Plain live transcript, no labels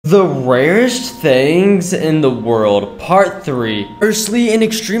The rarest things in the world, part 3. Firstly, in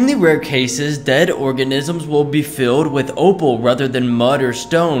extremely rare cases, dead organisms will be filled with opal rather than mud or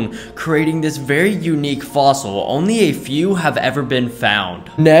stone, creating this very unique fossil. Only a few have ever been found.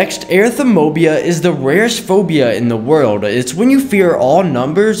 Next, erythrophobia is the rarest phobia in the world. It's when you fear all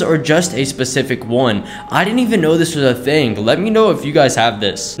numbers or just a specific one. I didn't even know this was a thing. Let me know if you guys have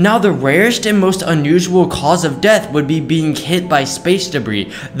this. Now, the rarest and most unusual cause of death would be being hit by space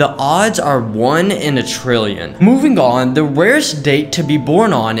debris. The odds are 1 in a trillion. Moving on, the rarest date to be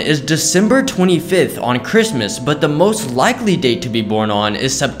born on is December 25th on Christmas, but the most likely date to be born on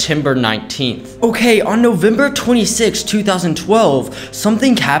is September 19th. Okay, on November 26, 2012,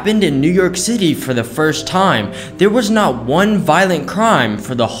 something happened in New York City for the first time. There was not one violent crime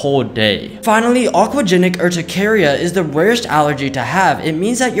for the whole day. Finally, aquagenic urticaria is the rarest allergy to have. It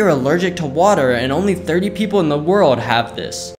means that you're allergic to water and only 30 people in the world have this.